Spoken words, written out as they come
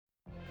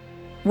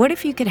What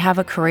if you could have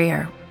a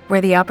career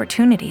where the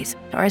opportunities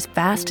are as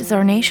vast as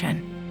our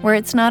nation, where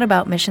it's not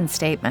about mission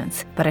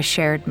statements, but a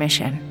shared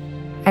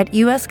mission? At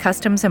U.S.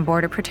 Customs and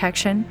Border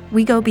Protection,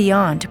 we go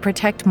beyond to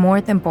protect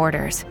more than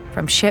borders.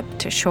 From ship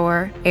to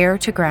shore, air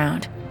to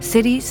ground,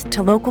 cities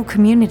to local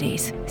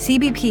communities,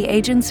 CBP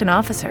agents and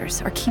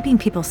officers are keeping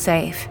people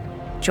safe.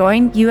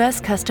 Join U.S.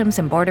 Customs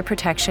and Border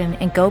Protection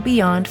and go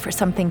beyond for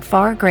something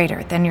far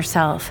greater than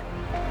yourself.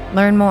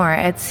 Learn more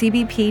at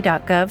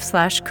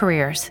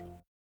cbp.gov/careers.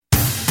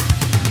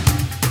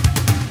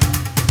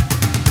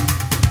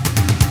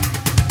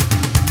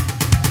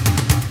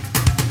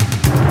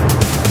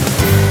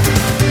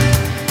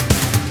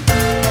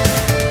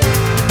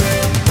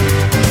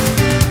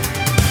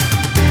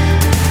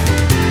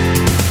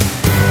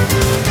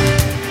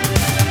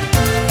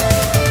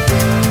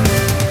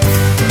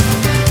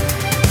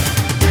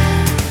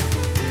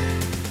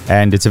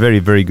 And it's a very,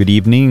 very good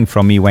evening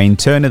from me, Wayne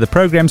Turner. The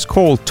program's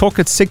called Talk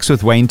at 6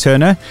 with Wayne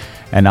Turner,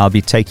 and I'll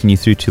be taking you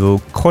through till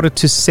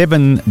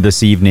 6:45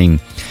 this evening.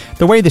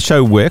 The way the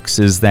show works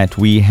is that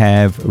we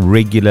have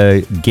regular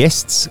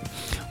guests,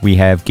 we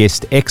have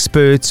guest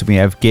experts, we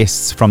have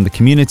guests from the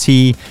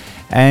community,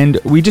 and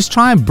we just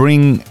try and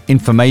bring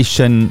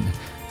information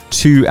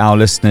to our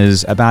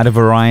listeners about a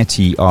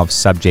variety of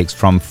subjects,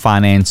 from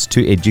finance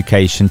to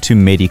education to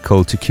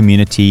medical to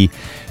community,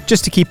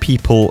 just to keep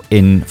people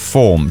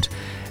informed.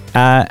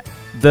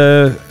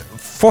 The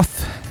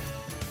fourth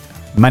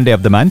Monday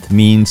of the month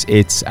means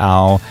it's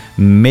our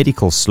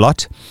medical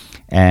slot,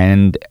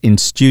 and in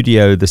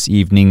studio this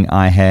evening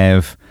I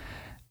have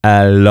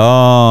a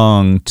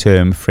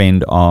long-term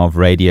friend of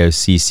Radio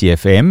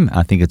CCFM.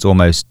 I think it's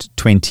almost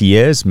 20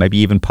 years, maybe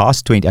even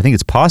past 20. I think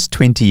it's past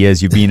 20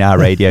 years you've been our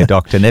radio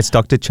doctor, and that's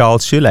Dr.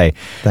 Charles Shule.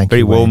 Thank Very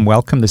you, Wayne. warm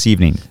welcome this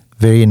evening.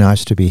 Very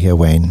nice to be here,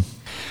 Wayne.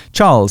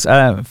 Charles,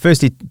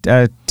 firstly,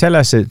 tell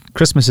us,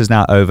 Christmas is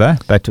now over,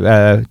 but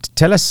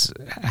tell us,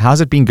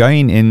 how's it been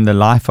going in the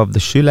life of the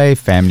Shule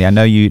family? I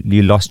know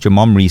you lost your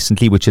mom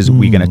recently, which is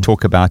we're going to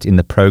talk about in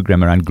the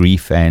program around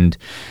grief and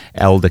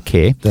elder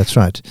care. That's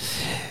right.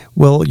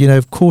 Well,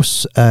 of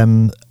course,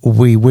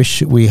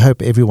 we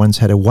hope everyone's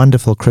had a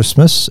wonderful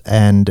Christmas,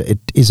 and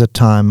it is a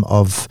time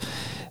of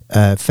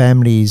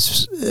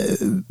families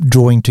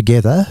drawing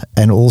together,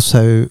 and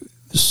also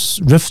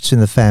rifts in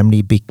the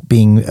family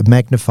being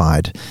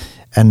magnified,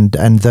 and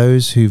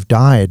those who've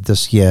died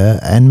this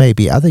year and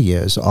maybe other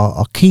years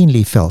are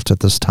keenly felt at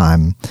this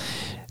time.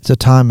 It's a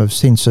time of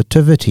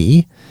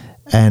sensitivity,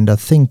 and I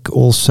think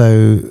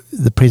also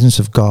the presence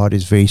of God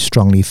is very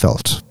strongly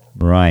felt.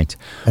 Right.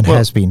 And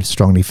has been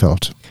strongly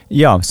felt.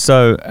 Yeah,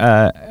 so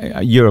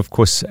you're of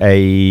course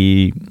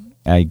a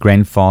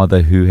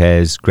grandfather who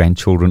has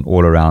grandchildren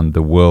all around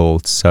the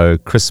world, so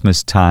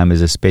Christmas time is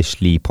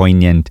especially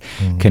poignant,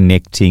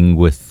 connecting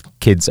with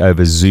kids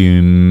over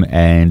Zoom,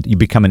 and you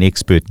become an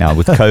expert now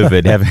with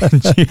COVID,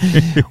 haven't you?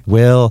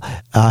 Well,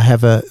 I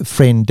have a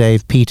friend,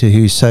 Dave Peter,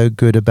 who's so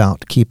good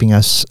about keeping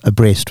us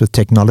abreast with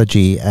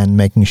technology and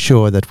making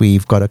sure that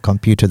we've got a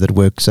computer that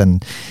works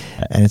and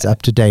it's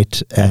up to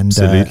date and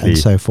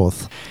so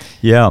forth.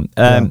 Yeah.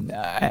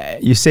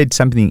 You said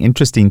something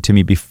interesting to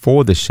me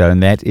before the show,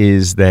 and that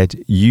is that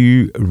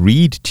you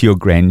read to your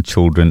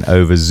grandchildren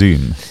over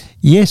Zoom.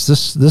 Yes,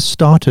 this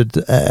started,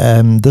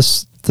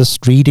 this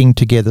reading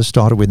together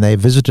started when they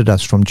visited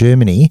us from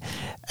Germany.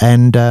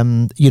 And,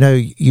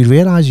 you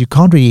realize you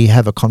can't really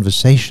have a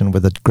conversation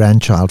with a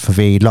grandchild for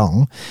very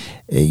long.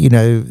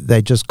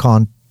 They just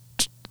can't,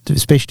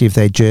 especially if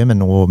they're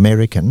German or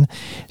American.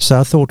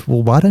 So I thought,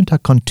 well, why don't I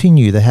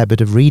continue the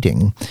habit of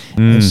reading?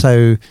 And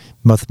so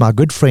with my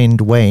good friend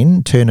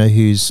Wayne Turner,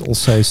 who's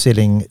also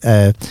selling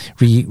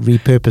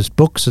repurposed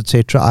books,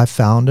 etc., I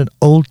found an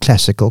old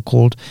classical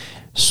called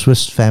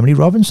Swiss Family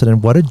Robinson,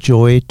 and what a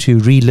joy to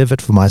relive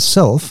it for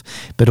myself,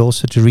 but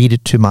also to read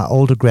it to my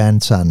older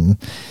grandson.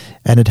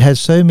 And it has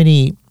so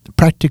many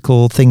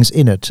practical things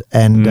in it,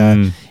 and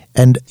I'm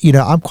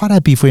quite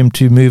happy for him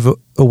to move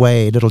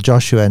away, little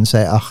Joshua, and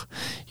say,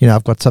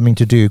 I've got something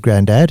to do,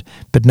 Granddad.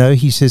 But no,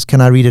 he says,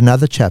 can I read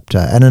another chapter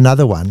and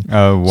another one?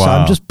 Oh, wow. So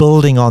I'm just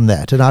building on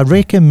that. And I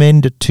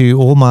recommend it to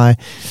all my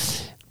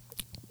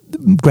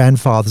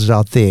grandfathers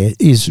out there,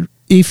 is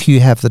if you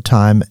have the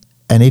time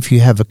and if you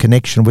have a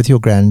connection with your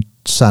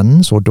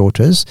grandsons or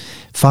daughters,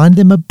 find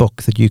them a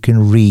book that you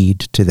can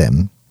read to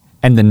them.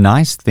 And the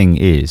nice thing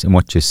is, and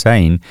what you're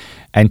saying,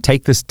 and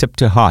take this tip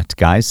to heart,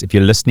 guys, if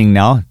you're listening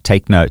now,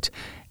 take note.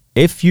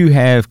 If you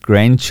have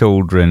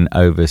grandchildren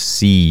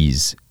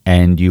overseas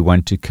and you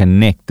want to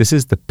connect, this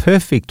is the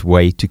perfect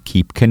way to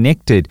keep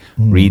connected.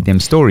 Read them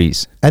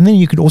stories. And then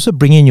you could also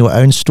bring in your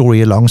own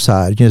story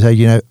alongside.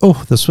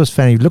 The Swiss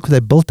family, look,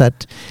 they built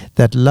that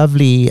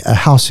lovely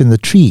house in the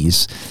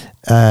trees.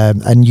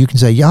 And you can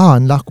say,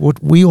 and like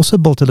we also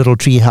built a little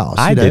tree house.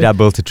 I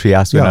built a tree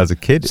house when I was a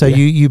kid. So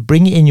you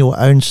bring in your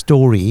own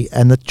story,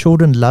 and the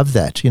children love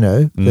that.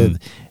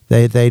 They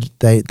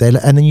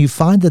and then you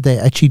find that they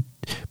actually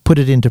put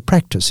it into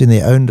practice in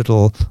their own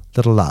little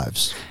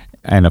lives.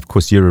 And of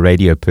course, you're a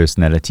radio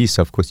personality,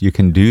 so of course you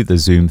can do the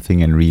Zoom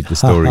thing and read the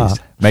stories.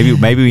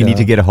 Maybe we need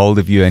to get a hold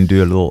of you and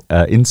do a little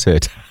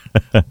insert.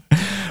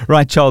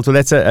 Right, Charles. Well,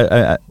 that's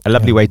a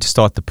lovely way to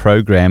start the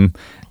program,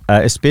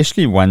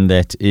 especially one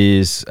that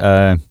is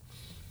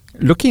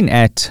looking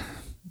at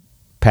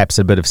perhaps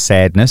a bit of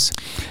sadness.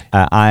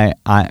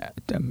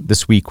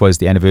 This week was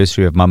the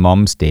anniversary of my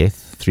mom's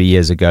death 3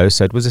 years ago,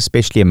 so it was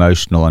especially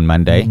emotional on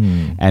Monday.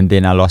 And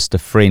then I lost a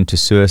friend to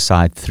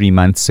suicide 3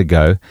 months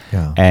ago,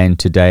 and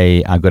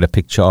today I got a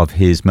picture of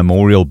his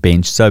memorial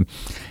bench. So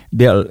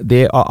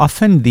there are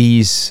often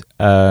these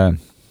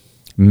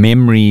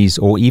memories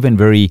or even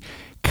very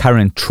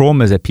current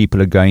traumas that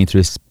people are going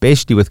through,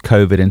 especially with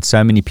COVID and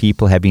so many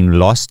people having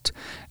lost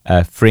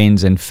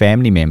friends and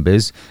family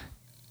members.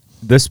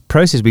 This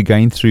process we're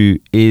going through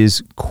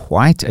is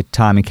quite a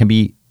time. It can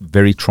be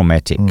very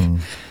traumatic.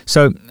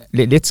 So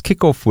let's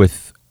kick off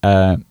with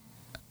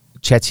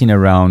chatting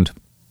around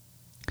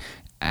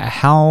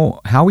how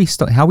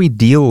we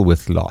deal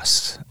with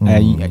loss.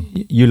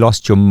 You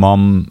lost your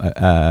mom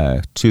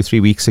 2 or 3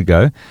 weeks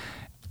ago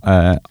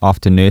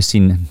after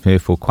nursing her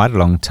for quite a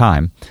long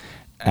time.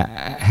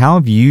 How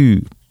have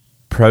you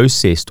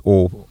processed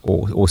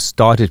or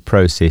started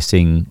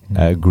processing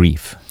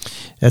grief?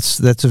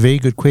 That's a very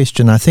good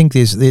question. I think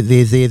there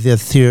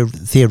are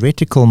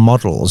theoretical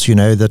models,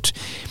 that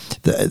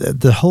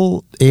the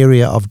whole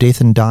area of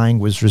death and dying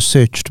was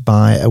researched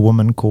by a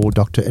woman called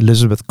Dr.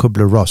 Elizabeth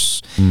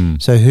Kubler-Ross.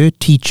 So her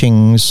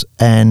teachings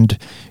and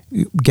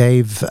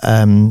gave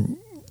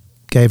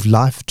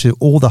life to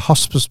all the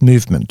hospice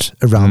movement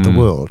around the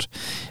world,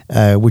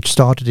 which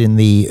started in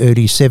the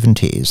early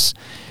 70s.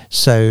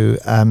 So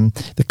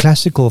the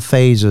classical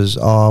phases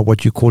are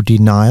what you call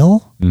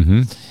denial,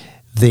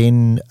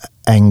 then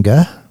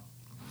anger,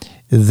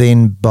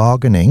 then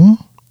bargaining,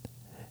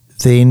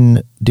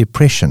 then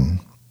depression,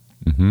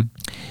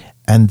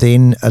 and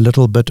then a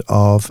little bit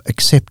of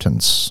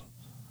acceptance,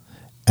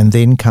 and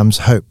then comes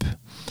hope.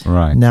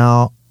 Right.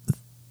 Now,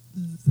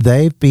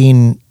 they've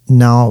been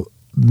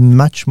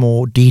much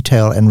more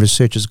detail and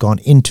research has gone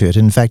into it.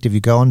 In fact, if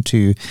you go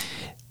onto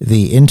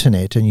the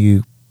internet and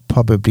you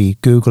probably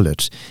Google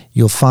it,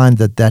 you'll find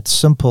that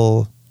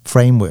simple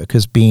framework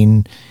has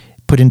been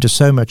put into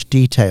so much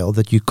detail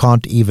that you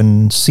can't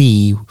even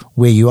see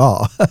where you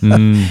are.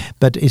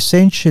 But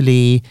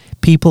essentially,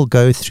 people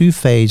go through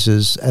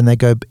phases and they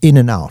go in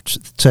and out.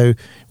 So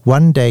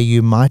one day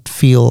you might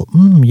feel,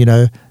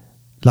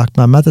 like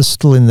my mother's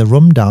still in the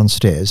room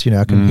downstairs,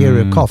 I can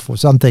hear her cough or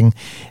something,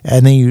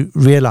 and then you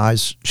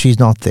realize she's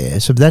not there.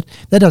 So that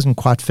doesn't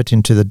quite fit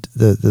into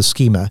the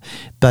schema,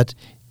 but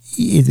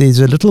there's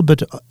a little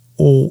bit,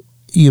 or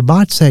you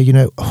might say,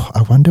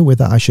 I wonder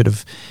whether I should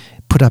have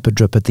put up a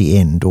drip at the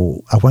end,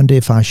 or I wonder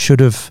if I should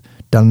have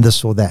done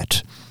this or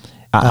that.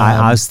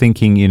 I was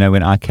thinking,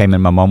 when I came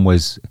in, my mom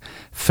was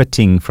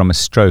fitting from a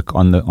stroke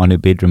on her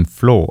bedroom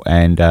floor,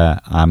 and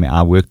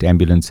I worked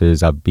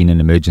ambulances, I've been in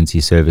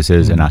emergency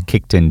services, and I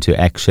kicked into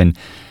action,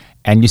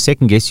 and you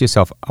second guess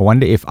yourself, I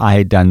wonder if I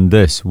had done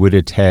this, would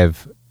it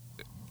have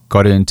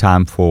got it in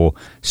time for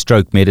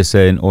stroke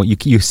medicine? Or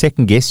you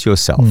second guess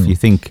yourself. You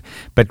think,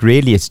 but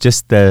really it's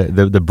just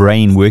the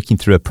brain working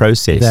through a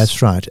process.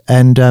 That's right.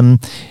 And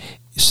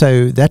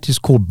so that is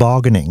called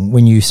bargaining.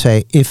 When you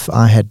say, if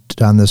I had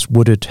done this,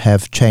 would it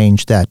have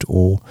changed that?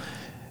 Or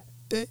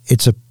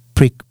it's a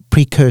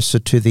precursor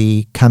to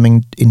the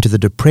coming into the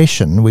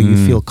depression, where you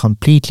feel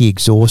completely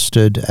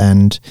exhausted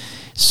and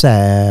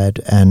sad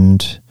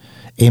and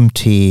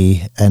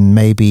empty, and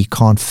maybe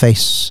can't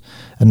face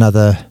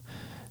another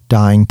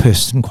dying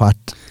person quite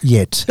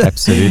yet.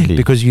 Absolutely.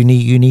 Because you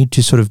need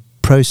to sort of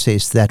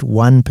process that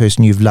one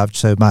person you've loved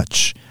so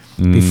much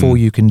before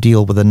you can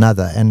deal with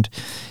another. And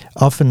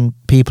often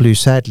people who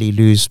sadly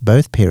lose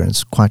both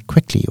parents quite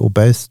quickly, or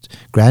both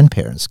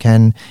grandparents,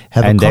 can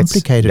have a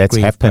complicated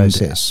grief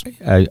process.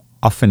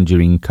 Often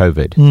during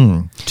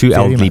COVID. Two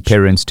elderly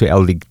parents, two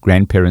elderly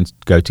grandparents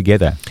go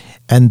together.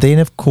 And then,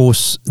 of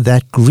course,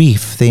 that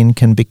grief then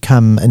can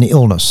become an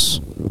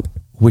illness,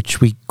 which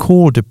we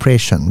call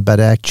depression, but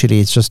actually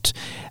it's just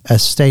a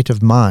state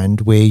of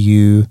mind where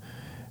you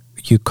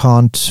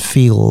can't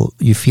feel,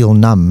 you feel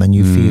numb, and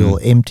you feel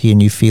empty,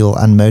 and you feel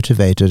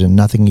unmotivated,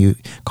 and you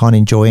can't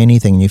enjoy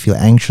anything, and you feel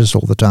anxious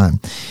all the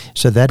time.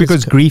 So that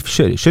because grief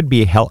should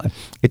be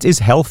it is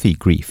healthy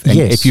grief, and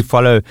if you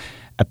follow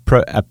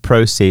a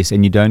process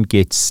and you don't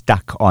get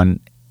stuck on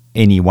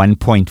any one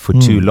point for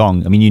too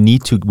long. I mean, you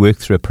need to work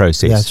through a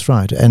process. That's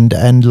right. And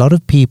a lot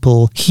of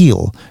people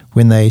heal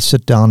when they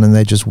sit down and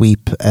they just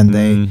weep, and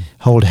they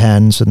hold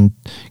hands and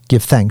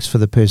give thanks for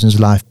the person's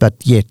life. But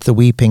yet the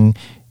weeping,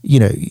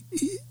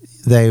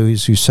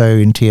 those who sow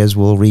in tears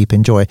will reap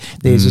in joy.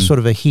 There's a sort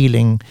of a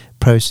healing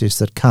process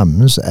that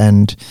comes.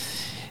 And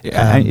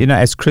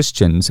as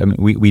Christians, I mean,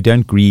 we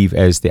don't grieve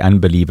as the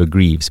unbeliever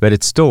grieves, but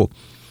it's still,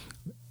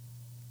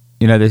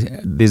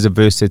 there's a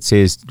verse that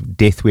says,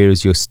 death, where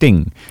is your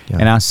sting?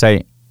 And I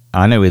say,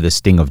 I know where the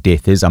sting of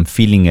death is. I'm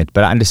feeling it,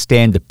 but I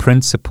understand the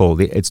principle.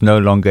 It's no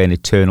longer an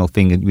eternal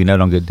thing, and we no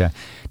longer die.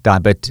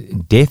 But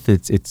death,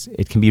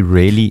 it can be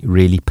really,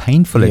 really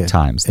painful at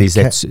times. There's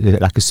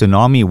like a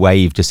tsunami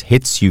wave just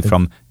hits you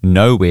from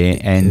nowhere,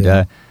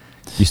 and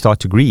you start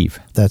to grieve.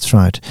 That's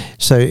right.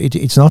 So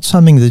it's not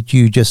something that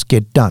you just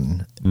get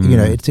done. You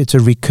know, it's a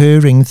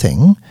recurring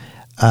thing.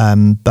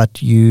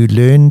 But you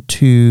learn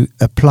to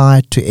apply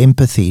it to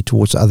empathy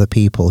towards other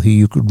people who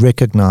you could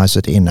recognize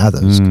it in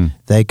others.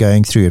 They're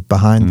going through it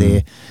behind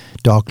their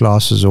dark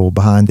glasses or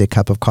behind their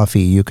cup of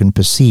coffee. You can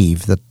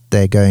perceive that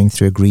they're going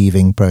through a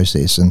grieving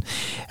process,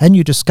 and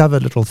you discover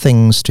little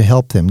things to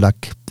help them,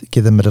 like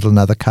give them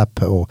another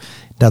cup or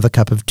another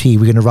cup of tea.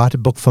 We're going to write a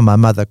book for my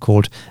mother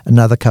called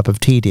Another Cup of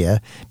Tea, Dear,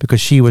 because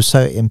she was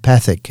so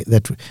empathic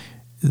that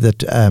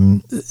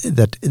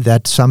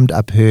summed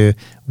up her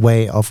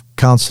way of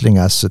counselling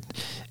us. That,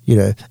 you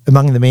know,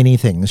 among the many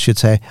things, she'd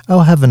say,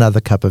 "Oh, have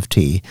another cup of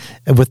tea,"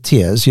 with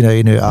tears, you know,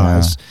 in her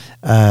eyes.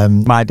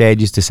 My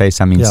dad used to say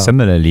something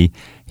similarly.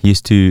 He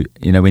used to,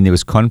 you know, when there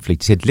was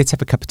conflict, he said, "Let's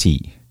have a cup of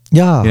tea."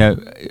 Yeah, you know,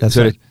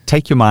 sort of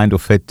take your mind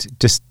off it,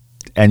 just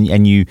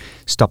and you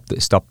stop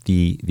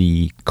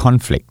the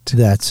conflict.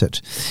 That's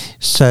it.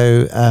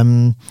 So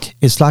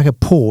it's like a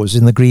pause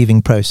in the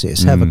grieving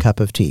process. Have a cup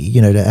of tea,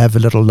 you know, to have a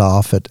little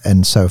laugh at,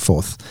 and so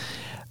forth.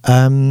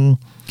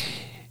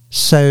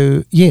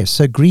 So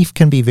grief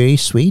can be very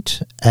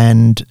sweet,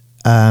 and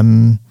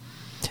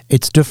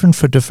it's different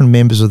for different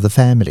members of the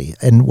family,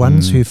 and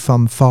ones who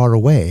from far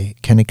away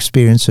can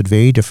experience it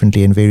very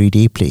differently and very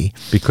deeply,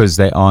 because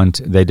they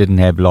didn't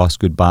have last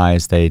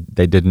goodbyes. They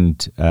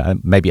didn't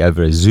maybe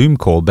over a Zoom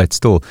call, but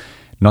still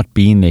not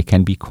being there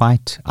can be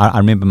quite. I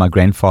remember my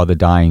grandfather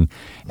dying,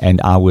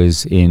 and I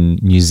was in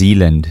New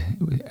Zealand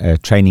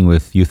training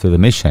with Youth of the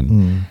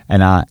Mission,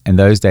 and in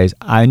those days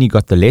I only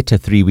got the letter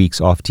 3 weeks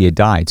after he had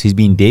died. So he's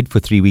been dead for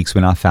 3 weeks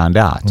when I found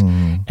out,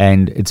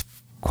 and it's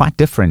quite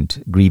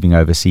different grieving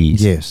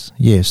overseas.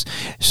 Yes.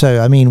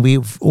 So, I mean,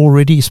 we've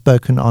already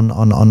spoken on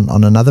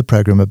another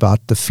program about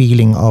the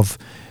feeling of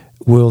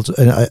worlds,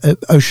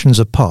 oceans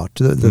apart.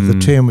 The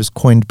term was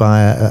coined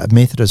by a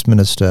Methodist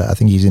minister. I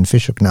think he's in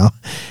Fishhook now.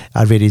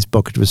 I read his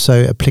book. It was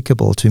so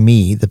applicable to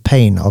me, the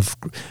pain of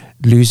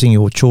losing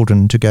your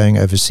children to going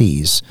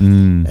overseas.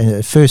 And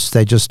at first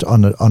they're just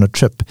on a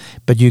trip,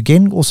 but you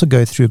again also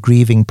go through a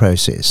grieving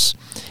process,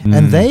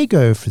 and they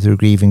go through a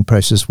grieving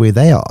process where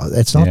they are.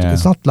 It's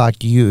not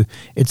like you,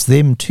 it's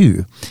them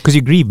too. Because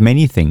you grieve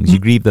many things. You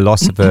grieve the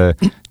loss of a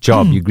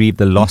job. You grieve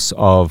the loss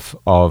of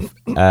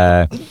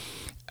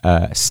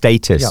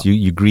status.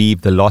 You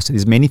grieve the loss.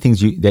 There's many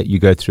things that you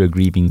go through a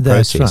grieving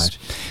process. That's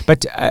right.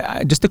 But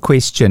just a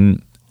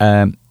question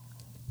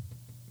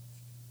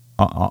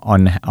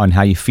on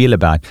how you feel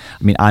about.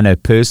 I mean, I know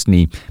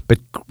personally, but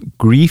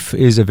grief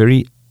is a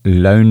very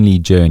lonely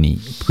journey,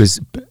 because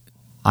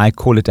I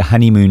call it a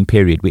honeymoon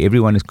period, where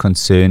everyone is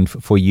concerned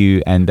for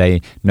you and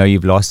they know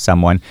you've lost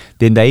someone.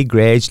 Then they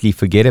gradually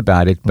forget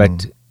about it,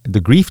 but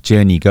the grief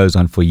journey goes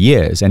on for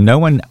years, and no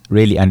one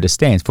really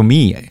understands. For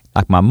me,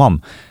 like my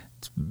mom,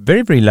 it's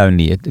very, very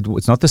lonely.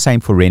 It's not the same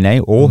for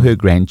Renee or her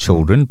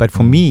grandchildren, but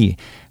for me,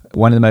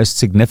 one of the most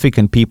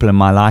significant people in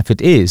my life,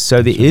 it is.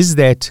 So there is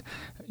that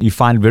you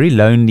find very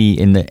lonely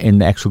in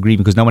the actual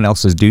grieving, because no one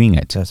else is doing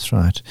it. That's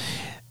right.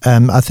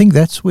 I think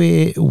that's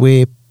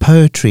where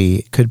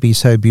poetry could be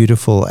so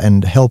beautiful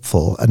and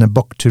helpful, and a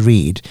book to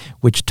read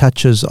which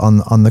touches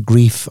on the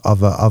grief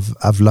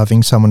of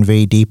loving someone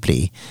very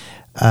deeply.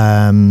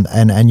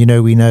 And you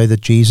know, we know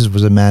that Jesus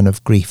was a man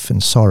of grief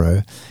and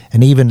sorrow,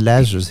 and even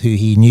Lazarus, who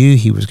he knew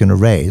he was going to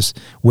raise,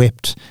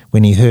 wept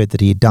when he heard that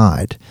he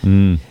died.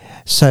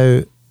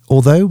 So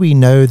although we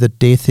know that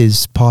death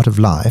is part of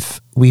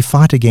life, we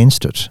fight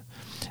against it.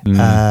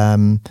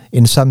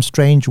 In some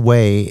strange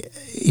way,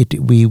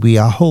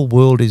 our whole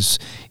world is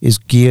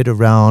geared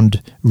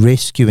around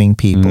rescuing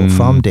people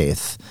from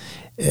death,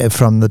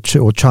 from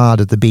your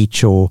child at the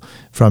beach, or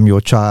from your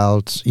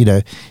child, you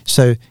know.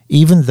 So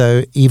even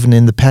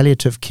in the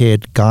palliative care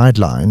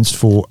guidelines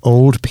for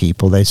old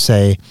people, they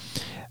say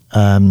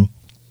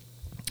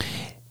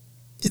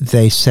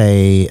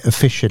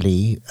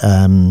officially.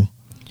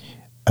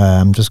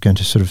 I'm just going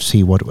to sort of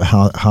see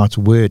how it's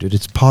worded.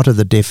 It's part of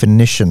the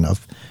definition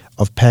of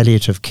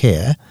palliative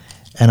care,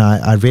 and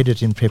I read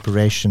it in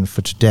preparation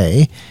for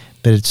today,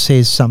 but it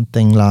says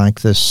something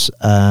like this.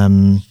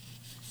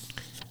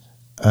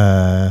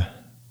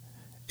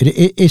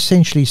 It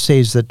essentially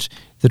says that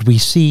we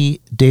see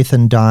death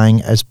and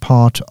dying as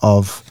part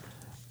of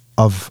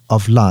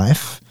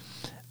life,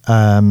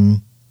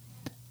 and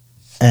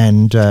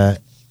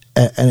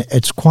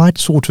it's quite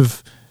sort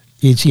of.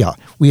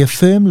 We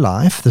affirm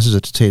life. This is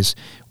what it says.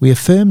 We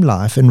affirm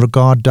life and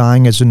regard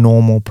dying as a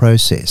normal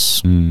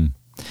process.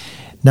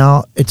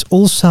 Now, it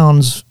all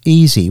sounds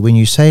easy when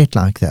you say it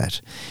like that,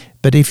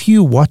 but if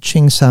you're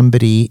watching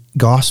somebody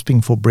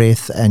gasping for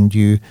breath and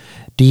you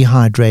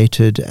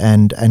dehydrated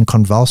and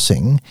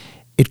convulsing,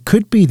 it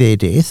could be their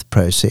death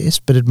process,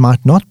 but it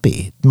might not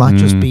be. It might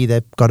just be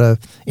they've got an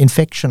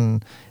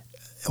infection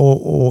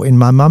or in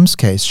my mum's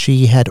case,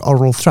 she had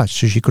oral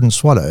thrush, so she couldn't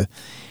swallow.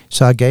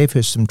 So I gave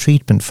her some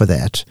treatment for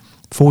that.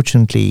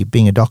 Fortunately,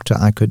 being a doctor,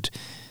 I could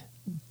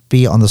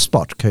be on the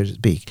spot, so to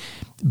speak.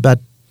 But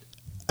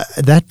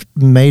that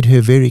made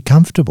her very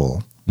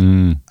comfortable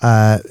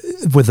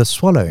with the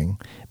swallowing.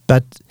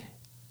 But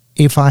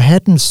if I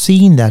hadn't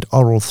seen that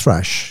oral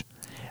thrush,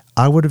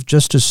 I would have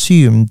just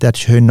assumed that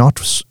her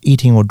not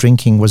eating or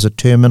drinking was a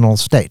terminal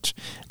state.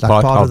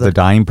 Like part of the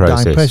dying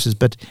process.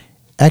 But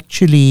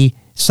actually,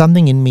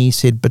 something in me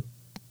said, but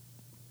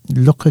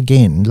look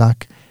again,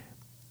 like,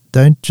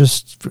 don't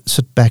just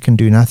sit back and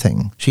do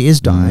nothing. She is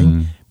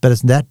dying,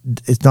 but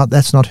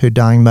that's not her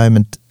dying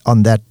moment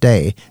on that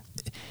day.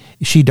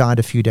 She died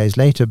a few days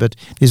later, but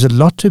there's a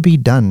lot to be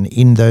done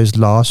in those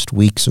last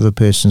weeks of a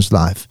person's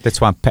life.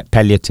 That's why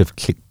palliative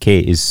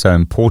care is so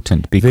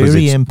important, because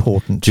very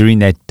important during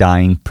that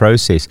dying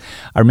process.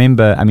 I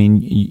remember, I mean,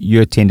 you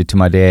attended to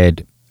my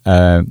dad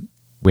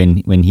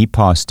when he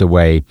passed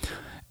away,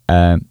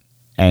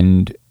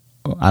 and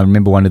I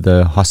remember one of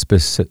the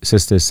hospice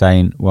sisters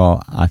saying,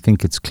 well, I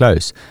think it's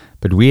close.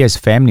 But we as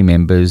family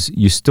members,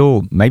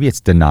 maybe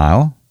it's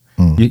denial.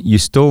 You're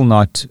still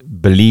not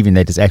believing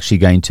that it's actually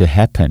going to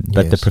happen.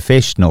 But the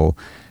professional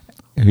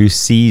who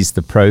sees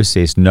the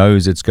process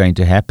knows it's going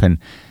to happen.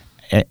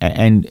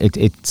 And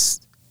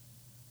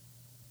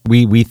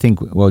we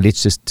think, well,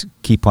 let's just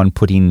keep on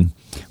putting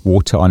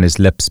water on his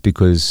lips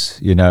because,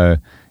 you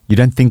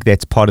don't think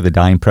that's part of the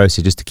dying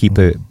process, just to keep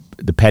the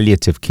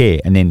palliative care.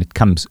 And then it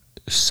comes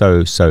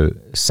so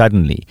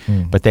suddenly.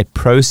 But that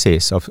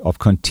process of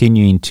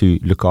continuing to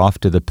look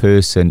after the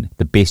person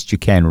the best you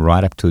can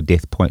right up to a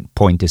death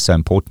point is so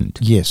important.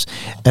 Yes.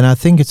 And I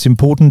think it's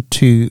important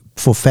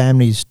for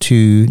families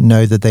to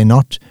know that they're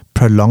not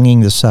prolonging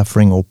the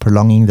suffering or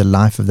prolonging the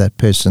life of that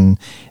person,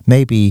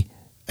 maybe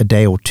a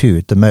day or two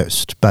at the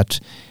most. But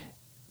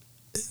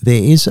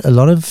there is a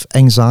lot of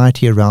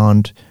anxiety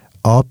around,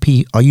 are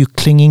you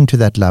clinging to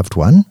that loved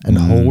one and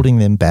holding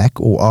them back,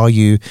 or are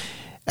you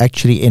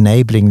actually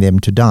enabling them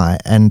to die?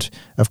 And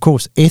of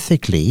course,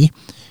 ethically,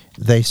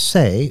 they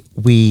say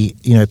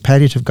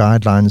palliative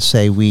guidelines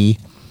say we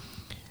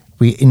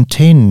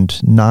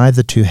intend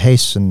neither to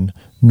hasten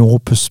nor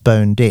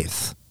postpone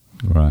death.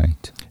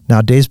 Right.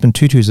 Now, Desmond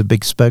Tutu is a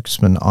big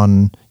spokesman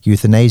on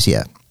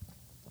euthanasia,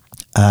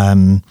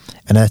 and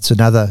that's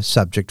another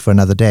subject for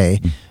another day.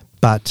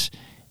 But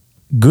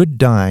good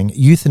dying,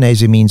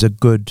 euthanasia means a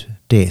good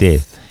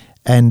death.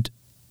 And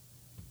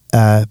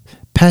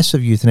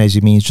passive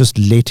euthanasia means just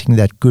letting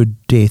that good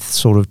death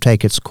sort of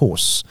take its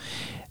course,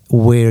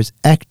 whereas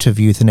active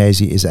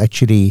euthanasia is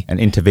actually an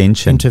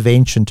intervention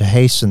to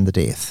hasten the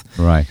death.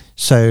 Right.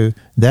 So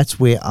that's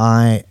where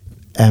I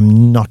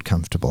am not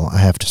comfortable, I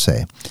have to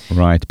say.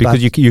 Right,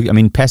 because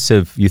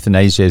passive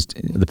euthanasia is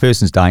the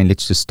person's dying,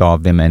 let's just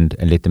starve them and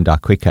let them die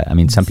quicker. I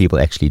mean, some people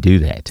actually do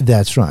that.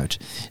 That's right.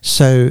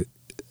 So,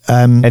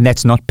 and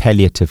that's not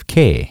palliative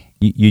care.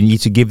 You need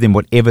to give them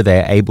whatever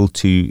they're able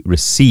to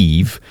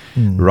receive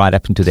right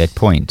up until that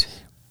point.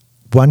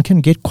 One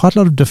can get quite a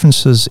lot of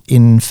differences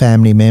in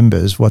family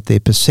members, what their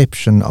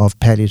perception of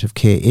palliative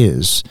care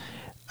is.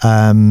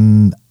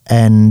 And,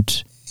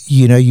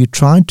 you're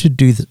trying to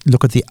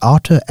look at the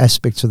outer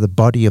aspects of the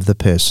body of the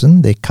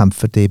person, their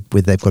comfort,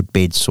 whether they've got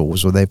bed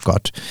sores or they've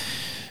got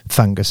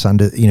fungus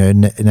under,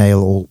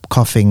 nail, or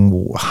coughing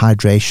or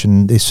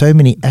hydration. There's so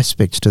many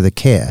aspects to the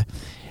care.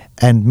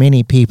 And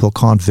many people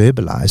can't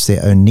verbalize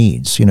their own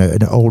needs.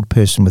 An old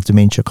person with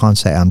dementia can't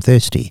say, I'm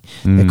thirsty.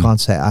 They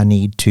can't say, I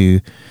need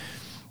to,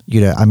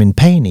 I'm in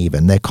pain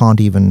even. They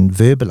can't even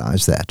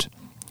verbalize that.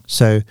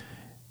 So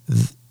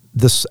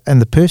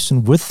the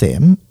person with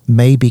them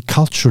may be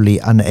culturally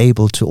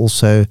unable to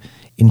also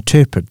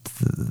interpret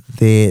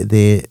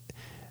the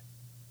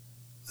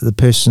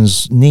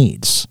person's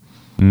needs.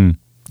 We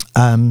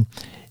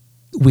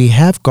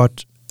have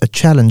got a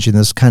challenge in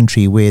this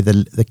country where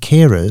the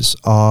carers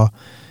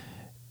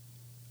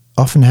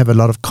often have a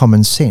lot of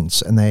common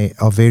sense and they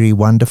are very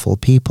wonderful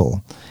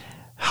people.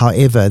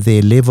 However,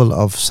 their level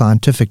of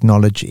scientific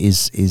knowledge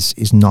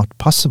is not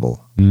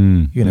possible.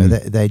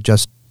 They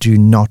just do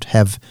not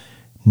have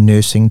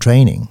nursing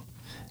training.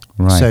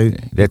 Right. So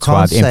that's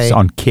why the emphasis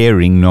on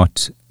caring,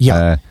 not...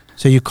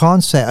 So you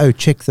can't say, oh,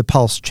 check the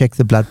pulse, check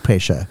the blood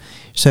pressure.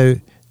 So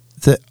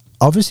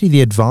obviously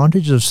the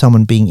advantage of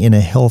someone being in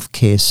a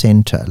healthcare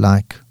centre,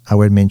 like, I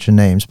won't mention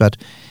names, but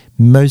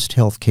most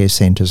healthcare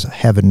centres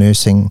have a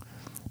nursing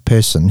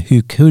person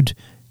who could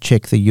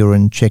check the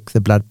urine, check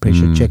the blood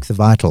pressure, check the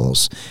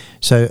vitals.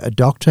 So a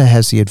doctor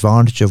has the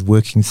advantage of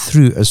working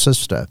through a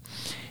sister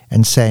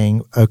and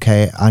saying,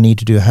 okay, I need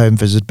to do a home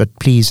visit, but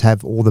please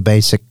have all the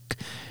basic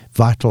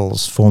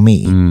vitals for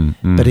me.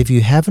 But if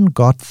you haven't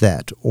got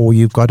that, or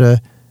you've got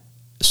a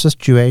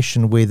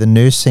situation where the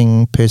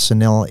nursing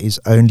personnel is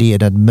only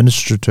an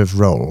administrative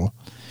role,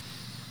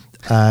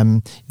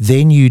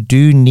 then you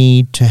do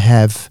need to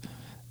have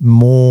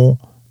more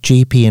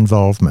GP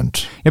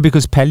involvement. Yeah,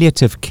 because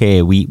palliative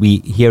care,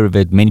 we hear of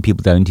it, many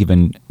people don't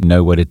even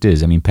know what it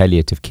is. I mean,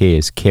 palliative care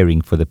is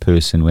caring for the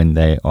person when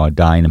they are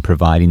dying and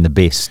providing the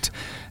best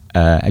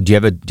Do you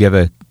have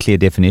a clear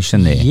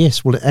definition there?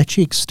 Yes, well, it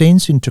actually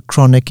extends into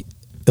chronic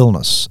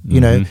illness.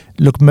 You know,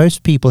 look,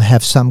 most people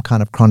have some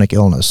kind of chronic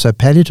illness. So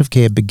palliative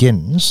care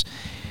begins.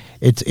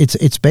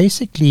 It's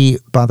basically,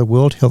 by the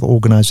World Health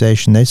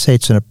Organization, they say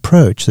it's an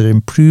approach that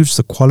improves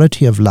the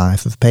quality of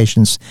life of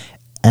patients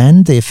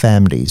and their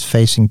families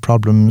facing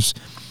problems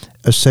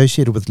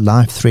associated with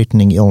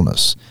life-threatening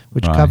illness,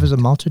 which covers a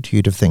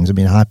multitude of things. I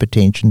mean,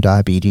 hypertension,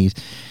 diabetes,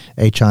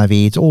 HIV,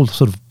 it's all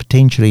sort of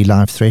potentially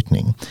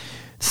life-threatening.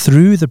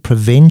 Through the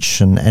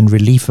prevention and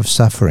relief of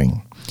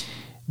suffering,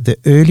 the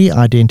early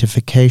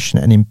identification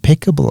and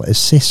impeccable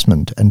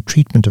assessment and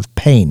treatment of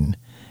pain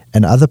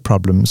and other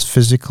problems,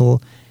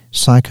 physical,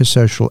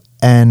 psychosocial,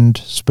 and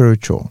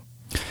spiritual.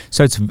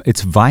 So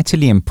it's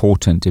vitally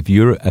important if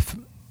you're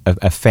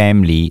a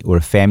family or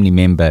a family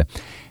member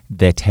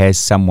that has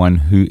someone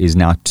who is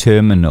now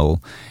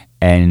terminal,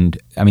 and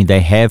I mean they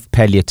have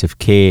palliative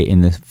care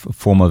in the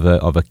form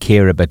of a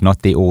carer, but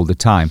not there all the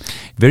time.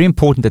 Very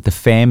important that the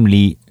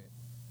family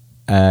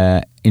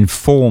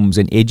informs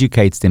and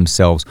educates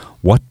themselves.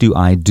 What do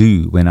I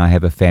do when I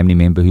have a family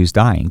member who's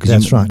dying?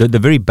 That's right. The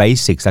very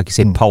basics, like you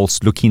said,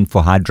 pulse, looking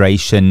for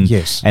hydration,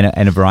 yes,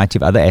 and a variety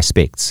of other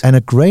aspects. And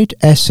a great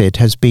asset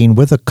has been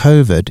with the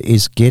COVID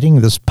is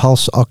getting this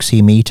pulse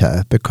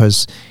oximeter,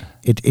 because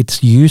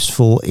it's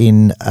useful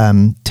in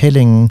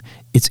telling.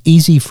 It's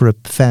easy for a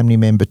family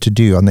member to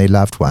do on their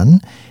loved one,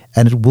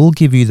 and it will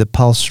give you the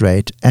pulse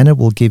rate and it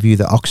will give you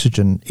the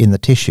oxygen in the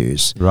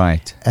tissues.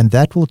 Right. And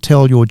that will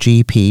tell your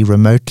GP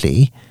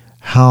remotely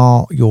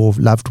how your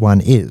loved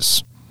one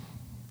is.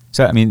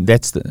 So, I mean,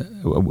 that's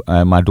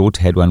my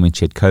daughter had one when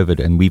she had COVID,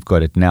 and we've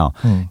got it now.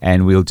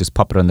 And we'll just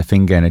pop it on the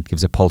finger, and it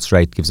gives a pulse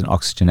rate, gives an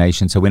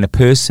oxygenation. So when a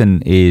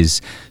person is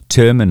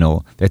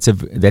terminal, that's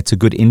a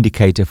good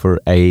indicator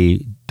for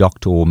a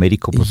doctor or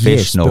medical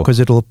professional. Yes, because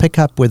it will pick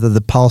up whether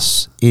the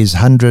pulse is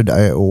 100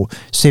 or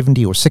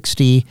 70 or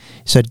 60.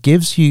 So it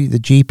gives you, the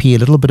GP, a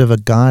little bit of a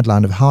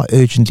guideline of how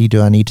urgently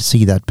do I need to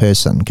see that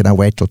person. Can I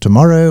wait till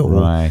tomorrow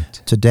or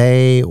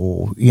today,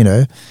 or, you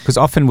know. Because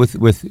often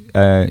with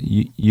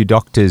you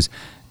doctors,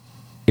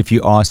 if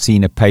you are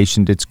seeing a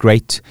patient, it's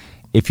great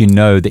if you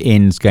know the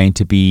end's going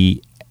to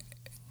be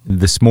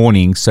this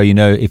morning. So, you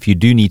know, if you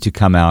do need to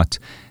come out,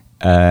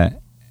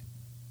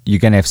 you're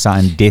going to have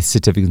signed death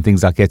certificates and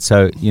things like that.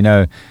 So, you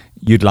know,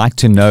 you'd like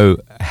to know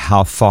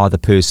how far the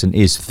person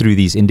is through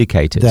these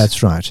indicators.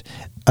 That's right.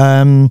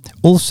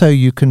 Also,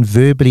 you can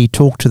verbally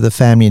talk to the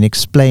family and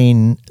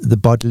explain the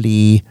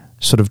bodily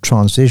sort of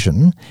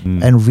transition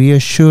and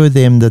reassure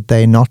them that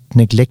they're not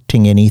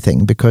neglecting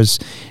anything, because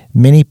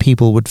many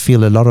people would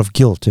feel a lot of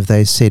guilt if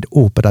they said,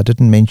 oh, but I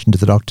didn't mention to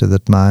the doctor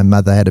that my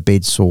mother had a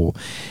bed sore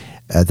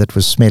that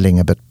was smelling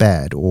a bit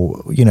bad,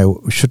 or, you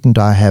know, shouldn't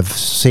I have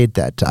said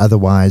that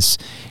otherwise,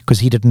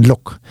 because he didn't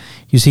look.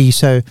 You see,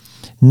 so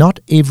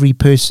not every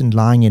person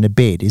lying in a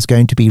bed is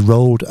going to be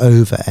rolled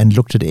over and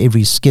looked at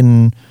every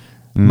skin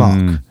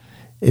mark.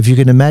 If you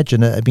can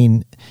imagine, I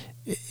mean,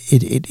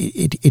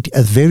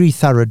 a very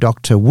thorough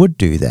doctor would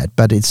do that,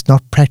 but it's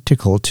not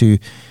practical to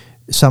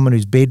someone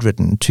who's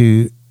bedridden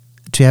to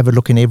have a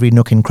look in every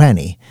nook and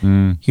cranny.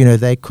 You know,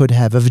 they could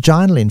have a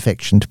vaginal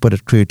infection, to put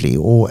it crudely,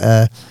 or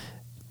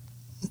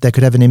they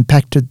could have an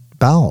impacted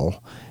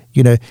bowel,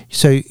 you know.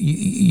 So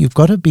you've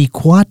got to be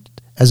quite,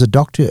 as a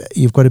doctor,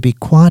 you've got to be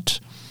quite,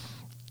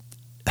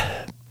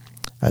 I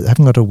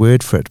haven't got a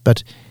word for it,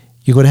 but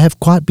you've got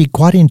to be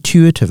quite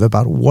intuitive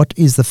about what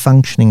is the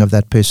functioning of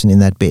that person in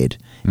that bed.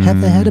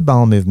 Have they had a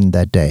bowel movement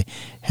that day?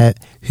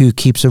 Who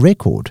keeps a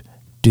record?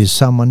 Does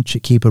someone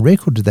keep a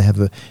record? Do they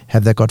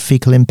have they got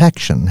fecal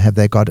impaction? Have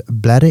they got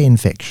bladder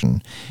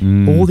infection?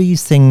 All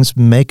these things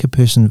make a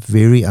person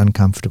very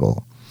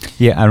uncomfortable.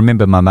 Yeah, I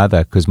remember my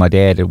mother, because my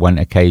dad at one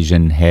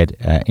occasion had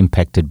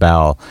impacted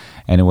bowel,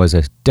 and it was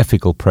a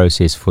difficult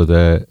process for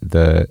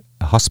the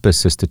hospice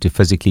sister to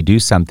physically do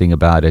something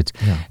about it.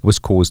 It was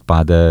caused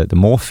by the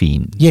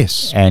morphine.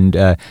 Yes. And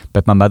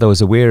but my mother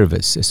was aware of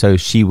this, so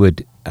she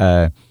would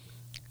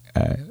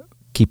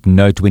keep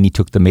note when he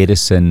took the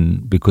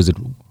medicine, because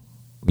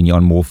when you're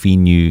on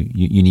morphine,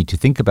 you need to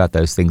think about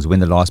those things, when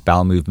the last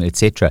bowel movement,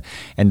 etc.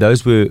 And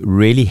those were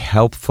really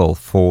helpful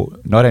for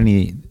not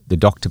only the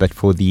doctor, but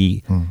for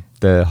the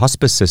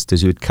hospice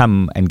sisters who would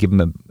come and give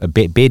them a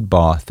bed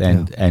bath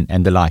and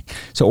the like.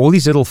 So all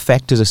these little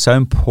factors are so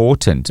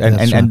important.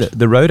 And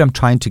the road I'm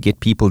trying to get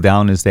people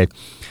down is that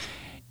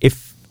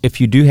if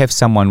you do have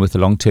someone with a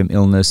long-term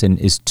illness and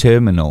is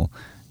terminal,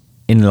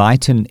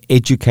 enlighten,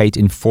 educate,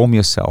 inform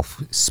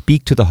yourself,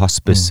 speak to the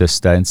hospice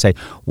sister and say,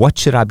 what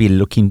should I be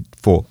looking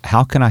for?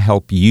 How can I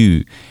help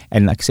you?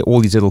 And like I said, all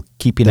these little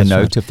keeping a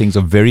note of things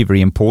are very,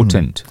 very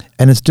important.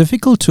 And it's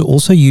difficult to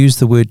also use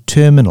the word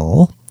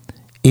terminal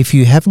if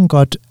you haven't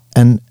got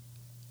a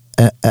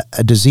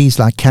disease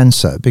like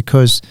cancer,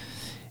 because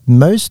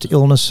most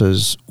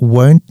illnesses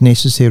won't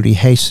necessarily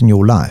hasten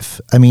your life.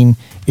 I mean,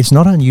 it's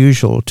not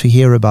unusual to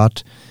hear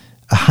about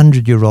a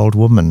 100-year-old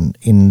woman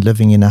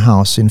living in a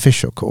house in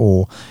Fish Hoek,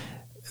 or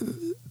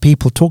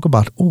people talk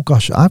about, oh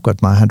gosh, I've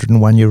got my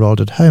 101-year-old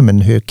at home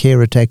and her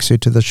carer takes her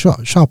to the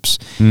shops.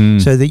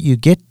 So that you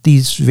get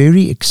these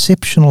very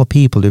exceptional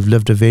people who've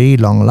lived a very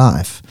long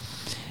life.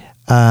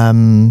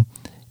 And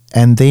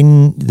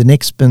then the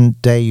next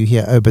day you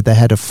hear, oh, but they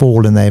had a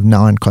fall and they're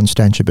now in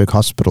Constantiaberg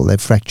Hospital.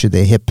 They've fractured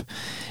their hip.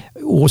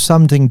 Or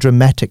something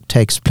dramatic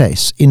takes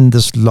place in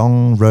this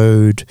long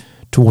road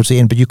towards the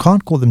end. But you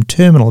can't call them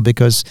terminal,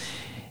 because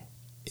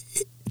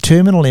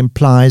terminal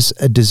implies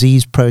a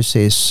disease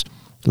process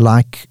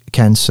like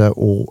cancer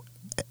or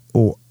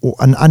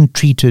an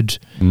untreated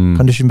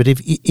condition. But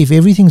if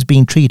everything's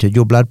being treated,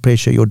 your blood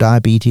pressure, your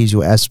diabetes,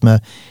 your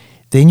asthma,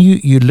 then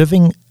you're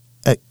living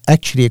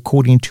actually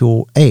according to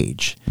your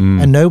age.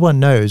 And no one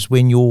knows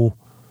when your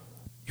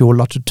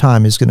allotted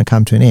time is going to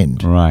come to an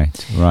end. Right.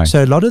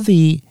 So a lot of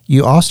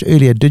you asked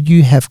earlier, did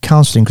you have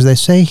counselling? Because they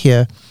say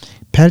here,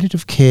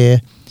 palliative care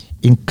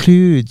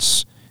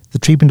includes the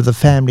treatment of the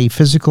family,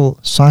 physical,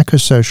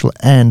 psychosocial,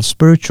 and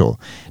spiritual.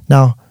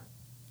 Now,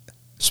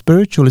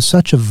 spiritual is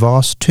such a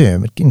vast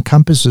term. It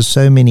encompasses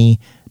so many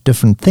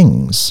different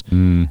things.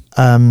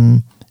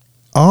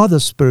 Are the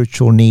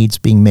spiritual needs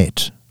being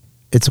met?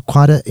 It's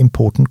quite an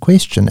important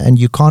question, and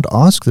you can't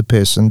ask the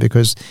person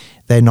because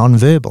they're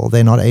non-verbal.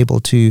 They're not able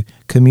to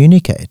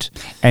communicate.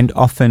 And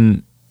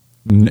often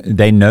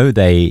they know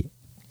they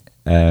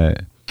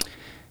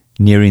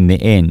nearing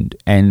the end,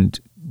 and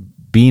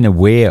being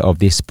aware of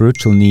their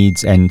spiritual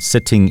needs and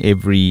sitting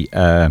every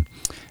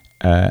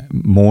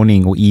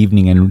morning or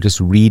evening and just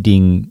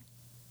reading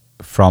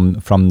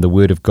from the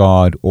Word of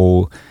God,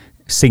 or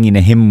singing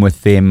a hymn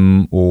with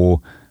them,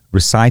 or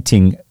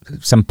reciting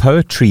some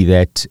poetry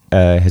that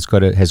has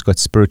got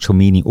spiritual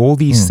meaning. All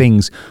these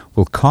things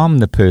will calm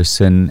the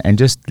person and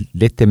just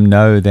let them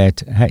know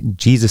that, hey,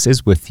 Jesus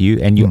is with you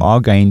and you are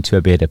going to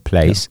a better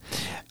place.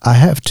 Yeah. I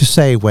have to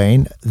say,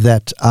 Wayne,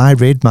 that I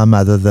read my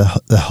mother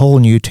the whole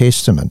New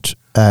Testament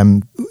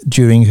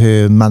during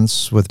her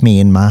months with me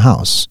in my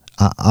house,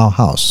 our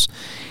house.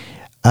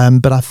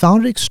 But I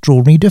found it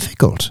extraordinarily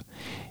difficult,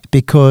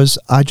 because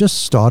I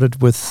just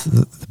started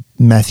with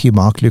Matthew,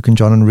 Mark, Luke, and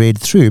John and read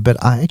through, but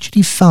I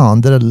actually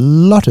found that a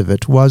lot of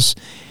it wasn't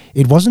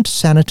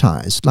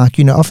sanitized. Like,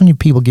 often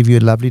people give you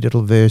a lovely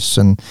little verse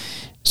and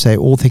say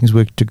all things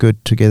work to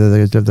good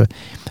together.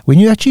 When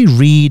you actually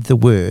read the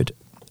word,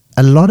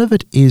 a lot of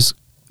it is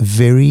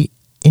very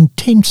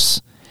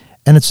intense,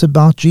 and it's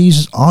about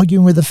Jesus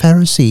arguing with the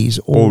Pharisees,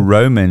 or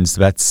Romans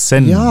about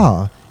sin.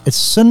 Yeah, it's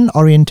sin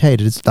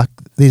orientated. It's like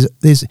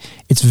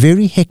it's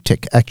very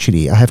hectic,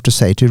 actually, I have to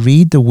say, to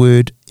read the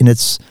word in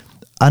its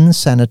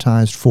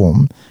unsanitized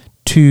form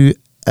to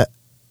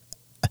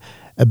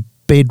a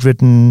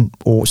bedridden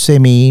or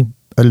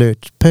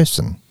semi-alert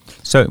person.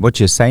 So what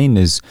you're saying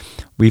is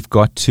we've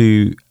got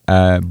to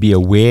be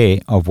aware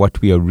of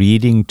what we are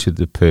reading to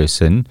the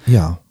person.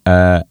 Yeah.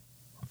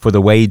 For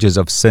the wages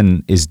of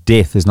sin is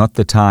death is not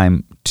the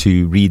time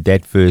to read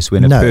that verse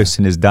when a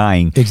person is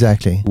dying.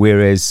 Exactly.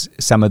 Whereas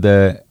some of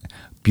the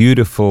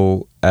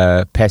beautiful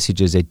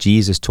passages that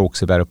Jesus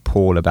talks about,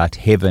 Paul, about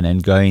heaven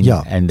and going,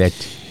 and that.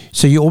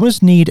 So you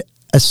almost need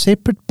a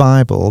separate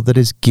Bible that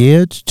is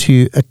geared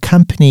to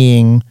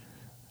accompanying,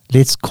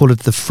 let's call it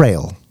the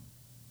frail.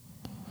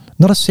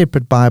 Not a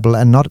separate Bible,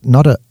 and not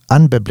an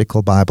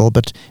unbiblical Bible,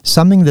 but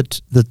something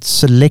that's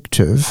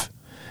selective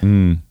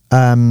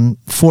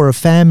for a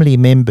family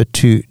member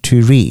to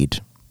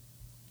read.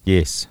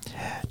 Yes.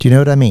 Do you know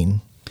what I mean?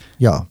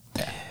 Yeah.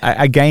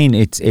 Again,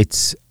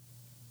 it's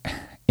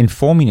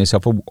informing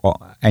yourself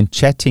and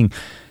chatting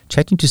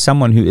to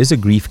someone who is a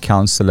grief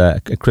counselor,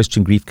 a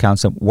Christian grief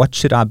counselor. What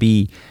should I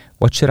be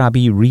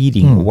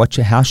reading?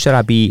 How should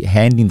I be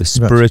handling the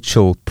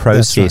spiritual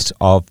process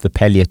of the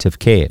palliative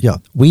care? Yeah,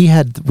 we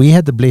had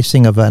the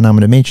blessing of, and I'm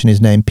going to mention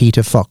his name,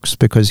 Peter Fox,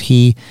 because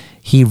he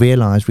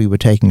realized we were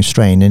taking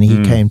strain, and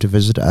he came to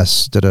visit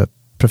us, did a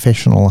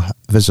professional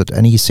visit,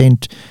 and he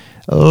sent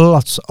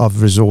lots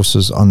of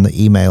resources on the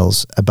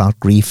emails about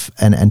grief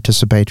and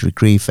anticipatory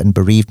grief and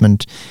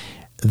bereavement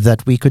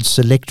that we could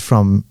select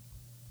from,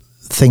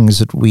 things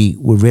that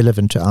were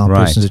relevant to our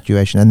personal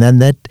situation. And then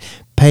that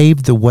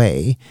paved the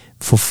way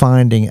for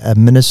finding a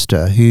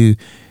minister who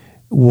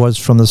was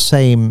from the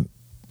same,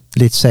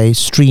 let's say,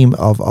 stream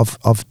of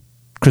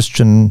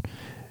Christian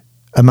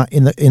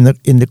in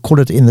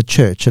the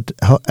church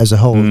as a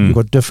whole. You've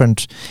got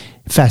different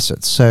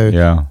facets.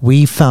 So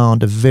we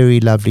found a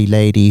very lovely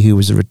lady who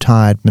was a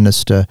retired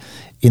minister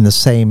in the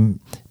same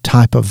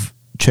type of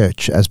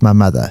church as my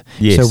mother.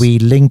 Yes. So we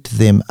linked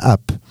them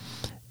up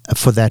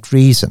for that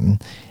reason.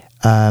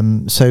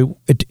 So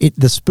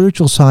the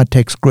spiritual side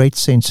takes great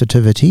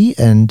sensitivity,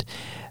 and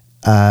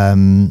I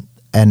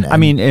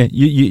mean,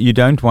 you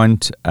don't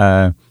want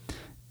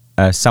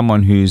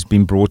someone who's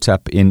been brought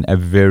up in a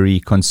very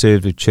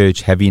conservative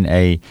church having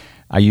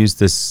I use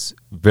this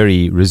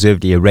very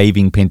reservedly, a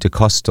raving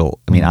Pentecostal.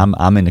 I mean,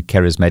 I'm in a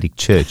charismatic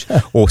church,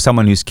 or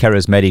someone who's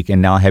charismatic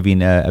and now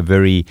having a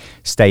very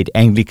staid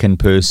Anglican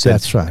person.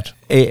 That's right.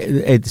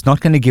 It's not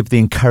going to give the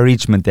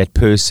encouragement that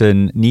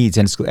person needs,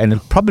 and it'll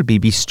probably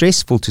be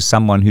stressful to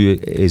someone who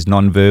is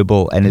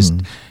nonverbal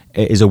and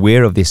is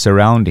aware of their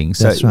surroundings.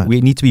 So That's right.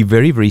 we need to be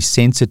very, very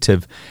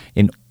sensitive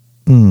in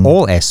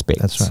all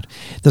aspects. That's right.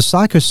 The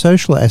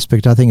psychosocial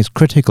aspect, I think, is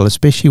critical,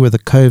 especially with the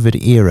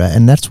COVID era.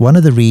 And that's one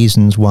of the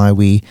reasons why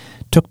we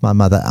took my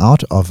mother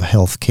out of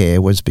healthcare,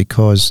 was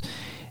because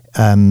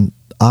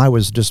I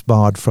was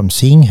disbarred from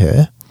seeing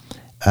her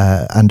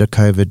under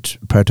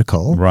COVID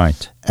protocol.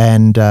 Right.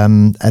 And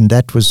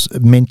that was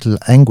mental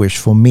anguish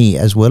for me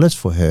as well as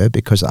for her,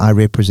 because I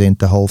represent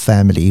the whole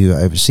family who are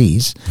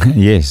overseas.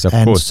 Yes, of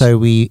course.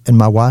 And so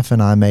my wife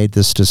and I made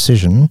this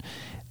decision,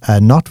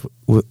 not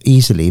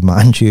easily,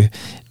 mind you,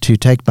 to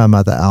take my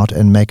mother out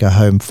and make a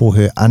home for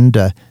her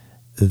under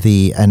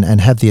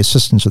and have the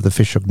assistance of the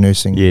Fishhook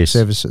Nursing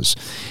Services.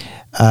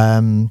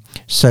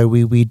 So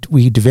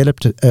we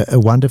developed a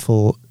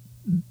wonderful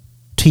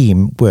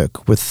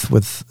teamwork with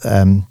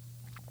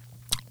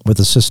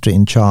a sister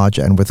in charge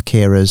and with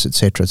carers,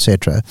 etc.,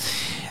 etc.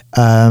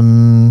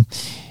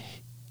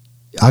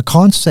 I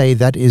can't say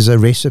that is a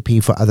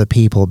recipe for other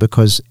people,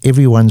 because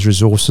everyone's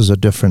resources are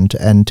different,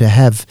 and to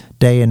have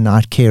day and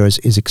night carers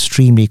is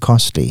extremely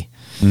costly.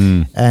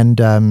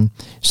 And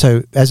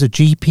so as a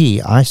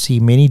GP, I see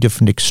many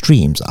different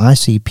extremes. I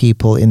see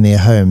people in their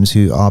homes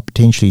who are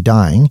potentially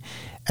dying,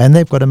 and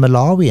they've got a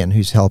Malawian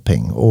who's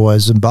helping, or a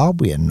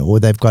Zimbabwean, or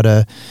they've got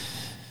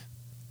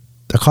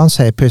I can't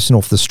say a person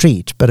off the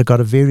street, but I've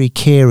got a very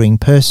caring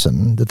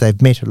person that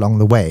they've met along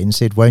the way and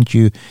said, won't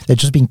you, they've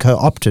just been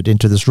co-opted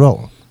into this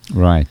role.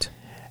 Right.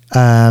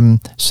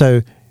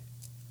 So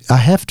I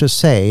have to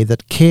say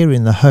that care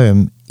in the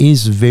home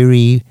is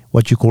very,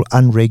 what you call,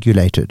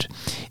 unregulated.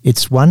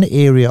 It's one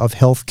area of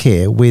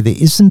healthcare where there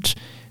isn't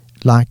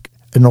like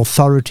an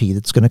authority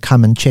that's going to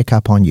come and check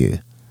up on you.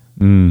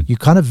 You're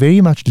kind of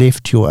very much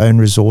left to your own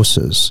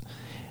resources.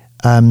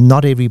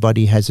 Not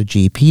everybody has a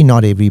GP,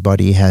 not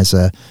everybody has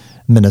a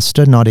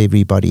minister, not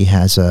everybody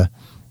has a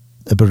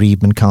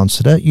bereavement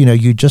counsellor.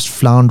 You just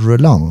flounder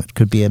along. It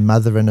could be a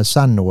mother and a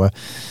son, or a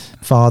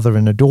father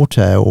and a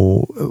daughter,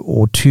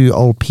 or two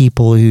old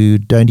people who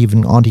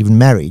aren't even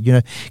married.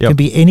 It can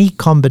be any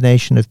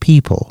combination of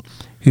people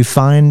who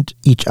find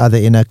each other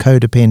in a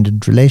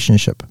codependent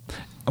relationship.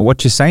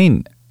 What you're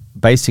saying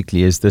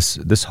basically is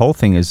this whole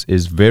thing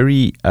is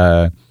very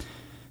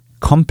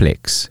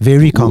complex.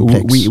 Very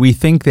complex. We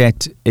think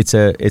that it's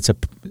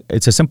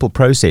a simple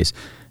process.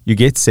 You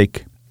get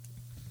sick,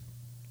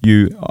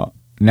 you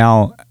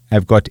now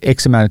have got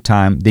X amount of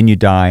time, then you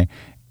die,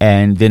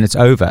 and then it's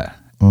over.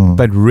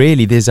 But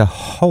really, there's a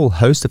whole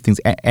host of things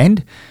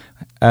and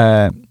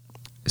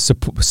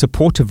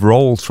supportive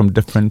roles from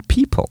different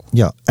people.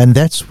 Yeah, and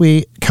that's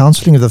where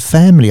counselling of the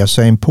family are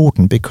so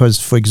important, because,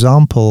 for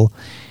example,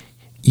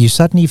 you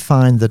suddenly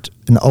find that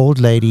an old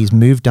lady's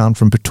moved down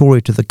from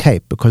Pretoria to the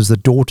Cape because the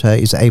daughter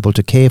is able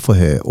to care for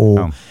her,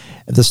 or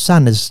the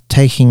son is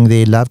taking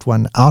their loved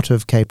one out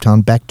of Cape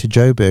Town back to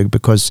Joburg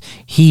because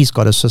he's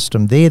got a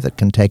system there that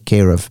can take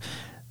care of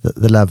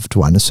the loved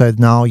one. So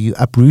now you're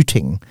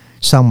uprooting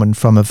someone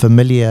from a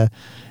familiar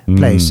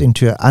place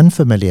into an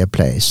unfamiliar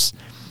place.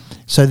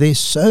 So there's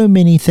so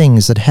many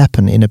things that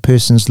happen in a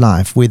person's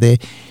life where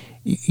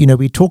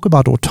we talk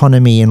about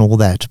autonomy and all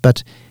that,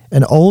 but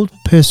an old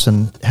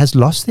person has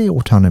lost their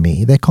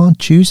autonomy. They can't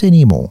choose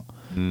anymore.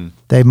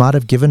 They might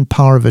have given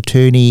power of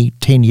attorney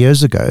 10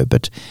 years ago,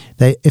 but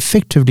they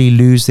effectively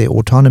lose their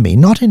autonomy.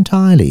 Not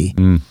entirely,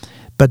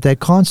 but they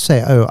can't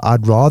say,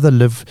 I'd rather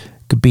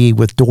be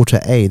with daughter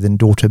A than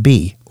daughter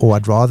B, or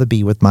I'd rather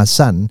be with my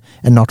son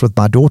and not with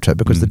my daughter,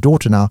 because the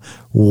daughter now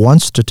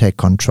wants to take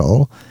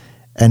control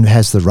and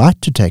has the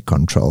right to take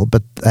control,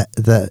 but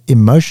the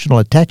emotional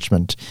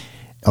attachment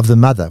of the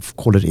mother,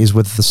 call it, is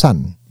with the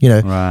son.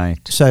 Right.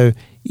 So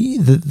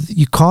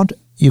you can't.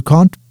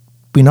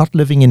 We're not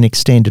living in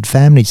extended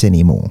families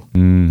anymore.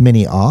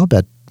 Many are,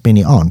 but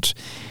many aren't.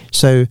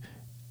 So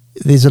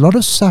there's a lot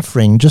of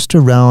suffering just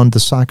around the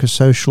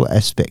psychosocial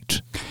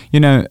aspect.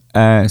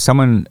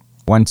 Someone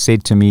once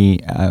said to me,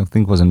 I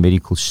think it was on a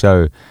medical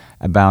show,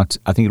 about,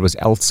 I think it was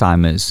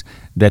Alzheimer's,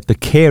 that the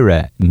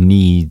carer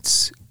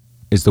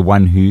is the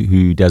one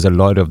who does a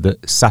lot of the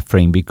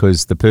suffering,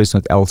 because the person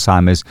with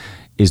Alzheimer's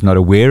is not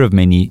aware of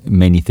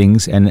many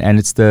things, and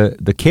it's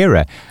the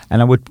carer.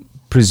 And I would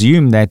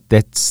presume that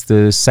that's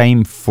the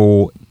same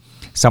for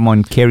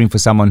someone caring for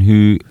someone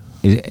who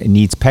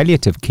needs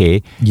palliative care.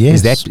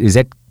 Yes. Is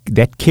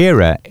that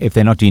carer, if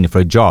they're not doing it for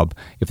a job,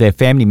 if their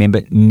family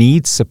member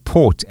needs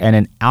support and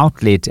an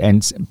outlet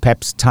and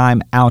perhaps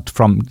time out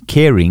from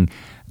caring,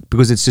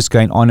 because it's just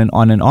going on and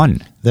on and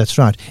on. That's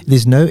right.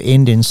 There's no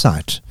end in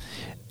sight.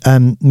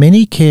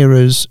 Many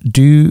carers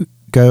do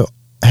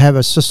have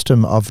a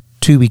system of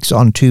 2 weeks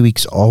on, 2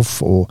 weeks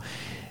off, or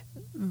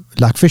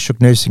like Fishhook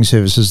Nursing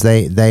Services,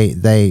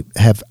 they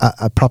have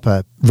a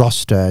proper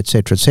roster,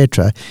 etc.,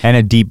 etc. And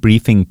a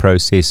debriefing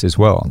process as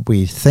well.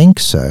 We think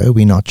so.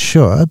 We're not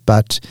sure,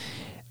 but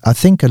I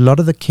think a lot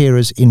of the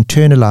carers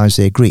internalize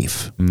their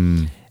grief.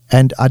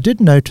 And I did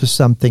notice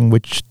something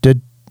which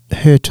did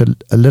hurt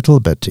a little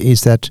bit,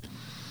 is that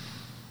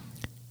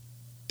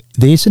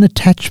there's an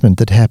attachment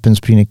that happens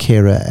between a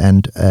carer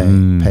and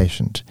a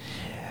patient.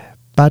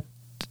 But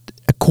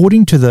a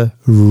according to the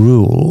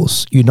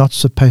rules, you're not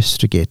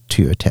supposed to get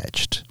too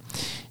attached.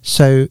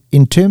 So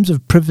in terms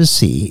of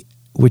privacy,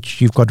 which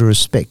you've got to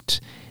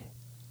respect,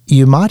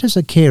 you might as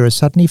a carer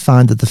suddenly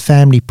find that the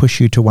family push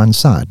you to one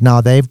side.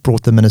 Now they've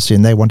brought the minister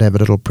in, they want to have a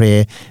little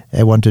prayer,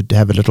 they want to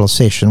have a little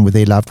session with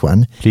their loved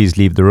one. Please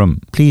leave the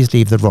room. Please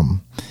leave the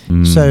room.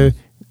 So,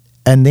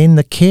 and then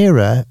the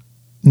carer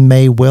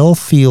may well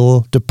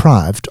feel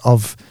deprived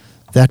of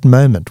that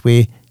moment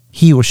where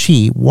he or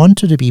she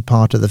wanted to be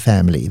part of the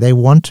family. They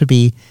want to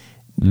be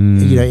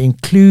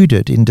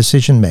included in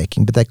decision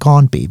making, but they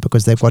can't be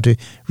because they've got to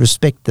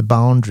respect the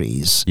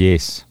boundaries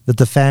that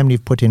the family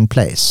have put in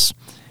place.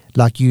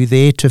 Like, you're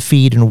there to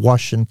feed and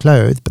wash and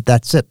clothe, but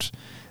that's it.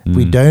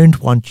 We don't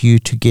want you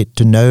to get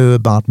to know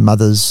about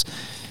mothers,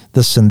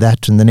 this and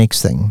that and the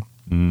next thing.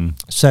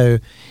 So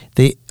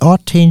there are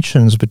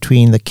tensions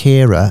between the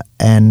carer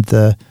and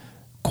the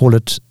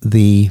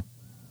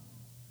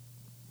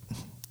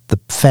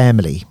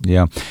family.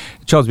 Yeah.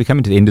 Charles, we're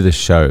coming to the end of the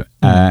show,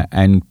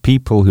 and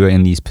people who are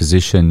in these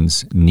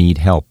positions need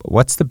help.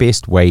 What's the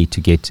best way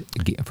to get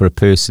for a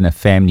person, a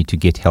family, to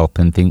get help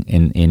in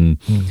a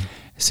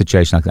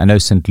situation like that? I know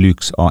St.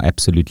 Luke's are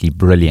absolutely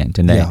brilliant,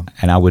 and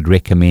I would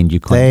recommend you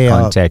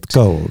contact.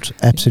 They are gold,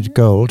 absolute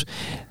gold.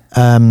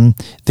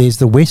 There's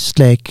the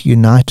Westlake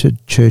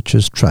United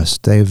Churches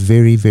Trust. They're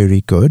very,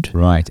 very good.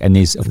 Right. And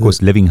there's, of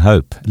course, Living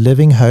Hope.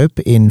 Living Hope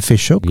in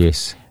Fish Hoek.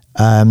 Yes.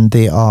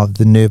 There are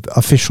the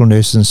official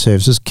nurses and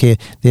services care.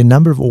 There are a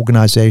number of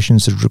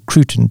organizations that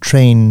recruit and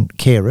train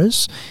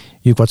carers.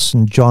 You've got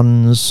St.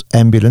 John's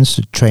Ambulance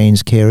that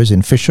trains carers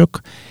in Fish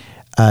Hoek.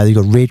 You've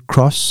got Red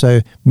Cross.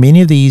 So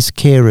many of these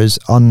carers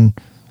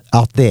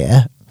out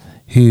there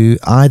who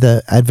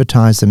either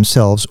advertise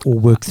themselves or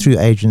work through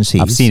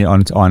agencies. I've seen it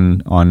on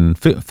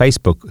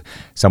Facebook.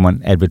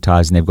 Someone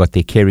advertised and they've got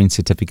their caring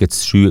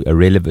certificates through a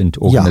relevant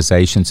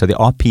organization. So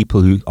there are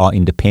people who are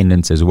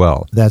independent as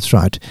well. That's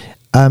right.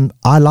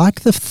 I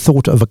like the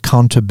thought of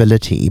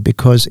accountability,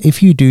 because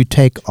if you do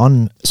take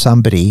on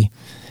somebody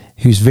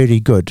who's very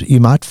good, you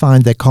might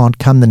find they can't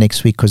come the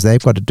next week because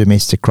they've got a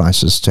domestic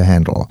crisis to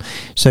handle.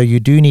 So you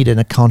do need an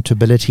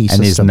accountability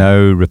system. And there's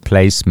no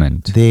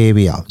replacement. There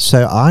we are.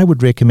 So I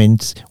would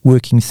recommend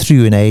working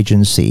through an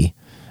agency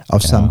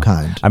of some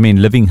kind. I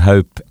mean, Living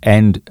Hope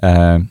and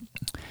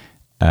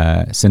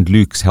St.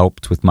 Luke's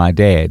helped with my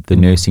dad. The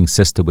nursing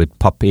sister would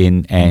pop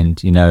in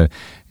and,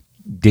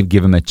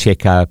 give him a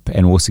checkup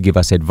and also give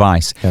us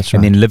advice. That's right.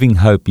 And then Living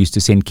Hope used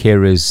to send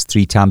carers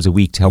 3 times a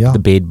week to help with the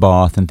bed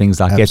bath and things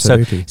like that.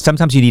 So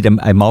sometimes you need a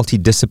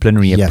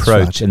multidisciplinary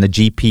approach. Right. And the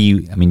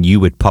GP, you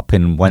would pop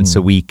in once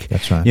a week.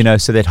 That's right.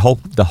 So that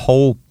the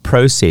whole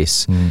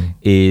process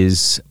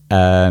is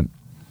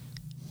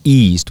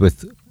eased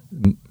with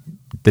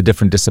the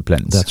different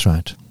disciplines. That's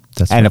right.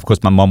 Of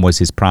course, my mom was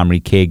his primary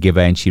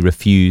caregiver, and she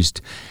refused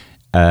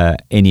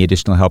any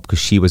additional help because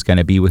she was going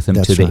to be with him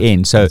to the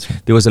end. So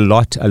there was a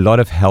lot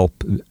of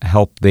help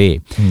there.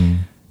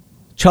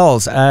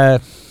 Charles,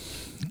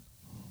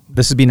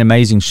 this has been an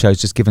amazing show.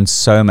 It's just given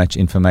so much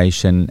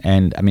information,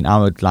 and I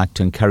would like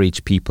to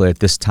encourage people at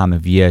this time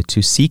of year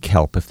to seek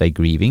help if they're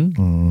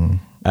grieving.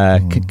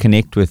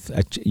 Connect with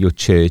your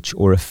church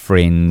or a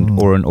friend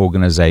or an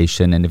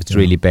organization, and if it's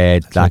really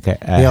bad, like a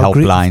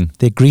helpline.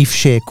 They're grief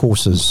share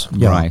courses.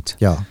 Right.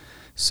 Yeah.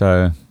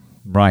 So.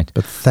 Right.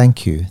 But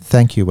thank you,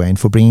 Wayne,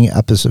 for bringing it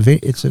up.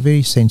 It's a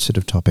very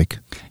sensitive topic.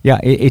 Yeah,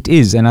 it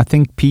is. And I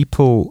think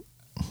people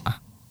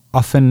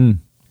often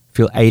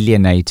feel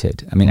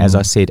alienated. As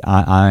I said,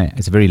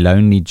 it's a very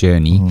lonely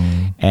journey.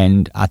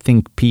 And I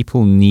think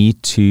people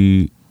need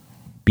to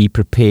be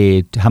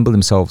prepared to humble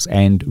themselves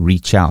and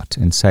reach out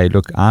and say,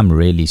 look, I'm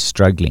really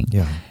struggling.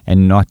 Yeah.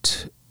 And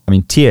not,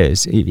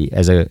 tears,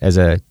 as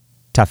a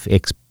tough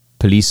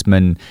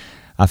ex-policeman,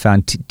 I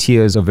found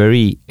tears are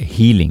very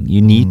healing.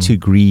 You need to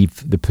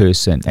grieve the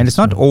person. And it's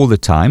not all the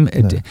time.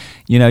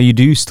 You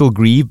do still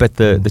grieve, but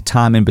the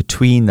time in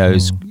between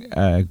those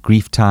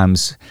grief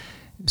times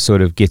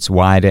sort of gets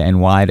wider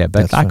and wider.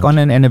 But on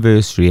an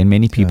anniversary, and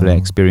many people are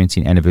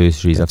experiencing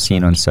anniversaries, I've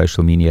seen on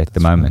social media at the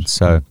moment.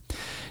 So,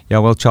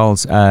 well,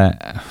 Charles,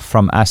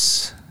 from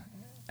us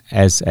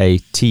as a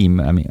team,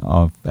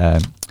 of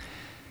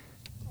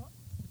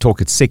Talk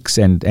at 6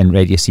 and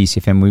Radio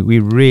CCFM, we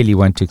really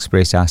want to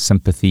express our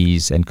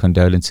sympathies and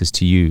condolences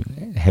to you,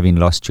 having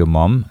lost your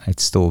mom.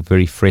 It's still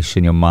very fresh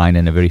in your mind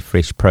and a very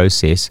fresh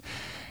process.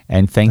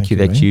 And thank you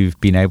that you've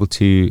been able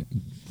to,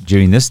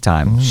 during this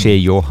time, share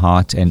your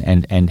heart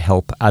and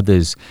help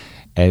others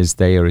as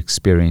they are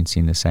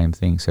experiencing the same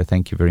thing. So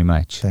thank you very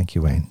much. Thank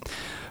you, Wayne.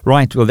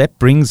 Right. Well, that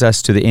brings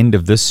us to the end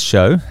of this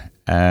show.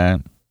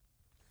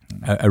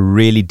 A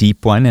really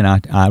deep one, and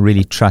I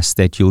really trust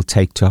that you'll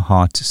take to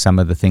heart some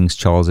of the things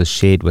Charles has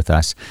shared with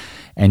us,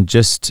 and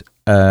just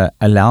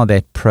allow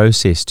that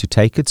process to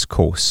take its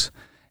course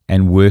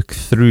and work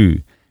through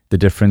the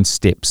different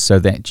steps so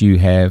that you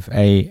have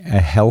a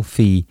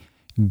healthy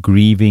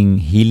grieving,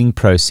 healing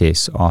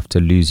process after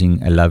losing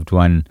a loved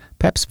one,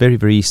 perhaps very,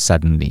 very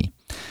suddenly.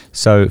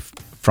 So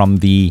from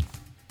the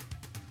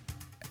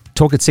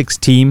Talk at 6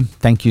 team,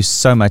 thank you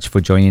so much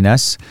for joining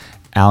us.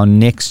 our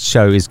next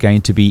show is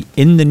going to be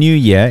in the new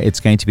year. It's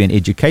going to be an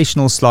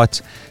educational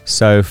slot.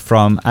 So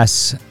from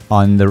us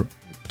on the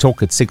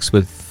Talk at 6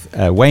 with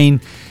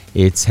Wayne,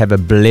 it's have a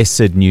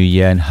blessed new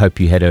year and hope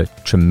you had a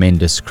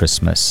tremendous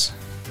Christmas.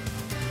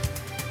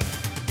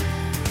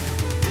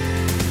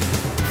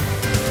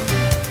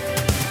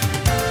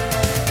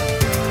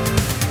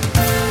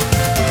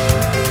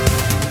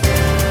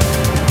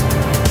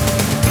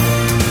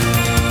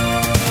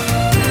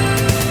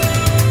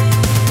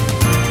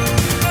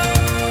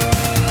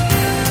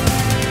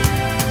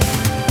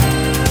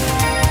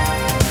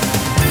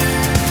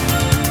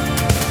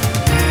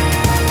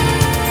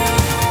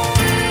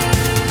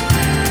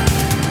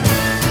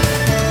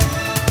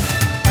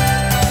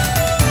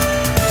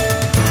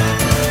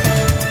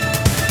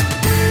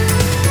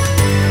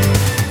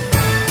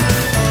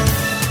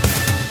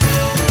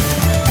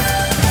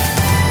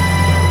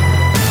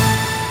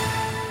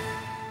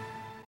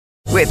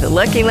 With the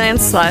Lucky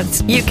Land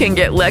Slots, you can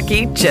get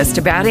lucky just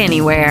about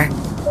anywhere.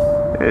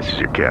 This is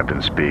your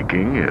captain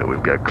speaking.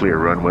 We've got clear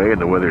runway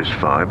and the weather's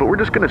fine, but we're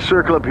just going to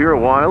circle up here a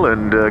while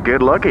and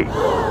get lucky.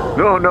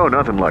 No,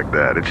 nothing like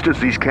that. It's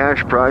just these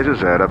cash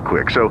prizes add up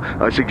quick. So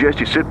I suggest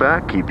you sit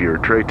back, keep your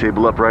tray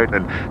table upright,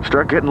 and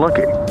start getting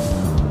lucky.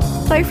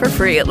 Play for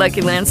free at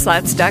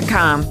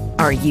LuckyLandSlots.com.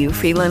 Are you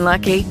feeling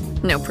lucky?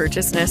 No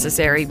purchase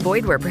necessary.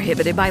 Void where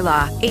prohibited by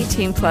law.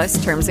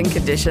 18+ terms and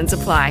conditions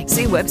apply.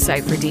 See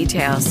website for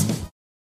details.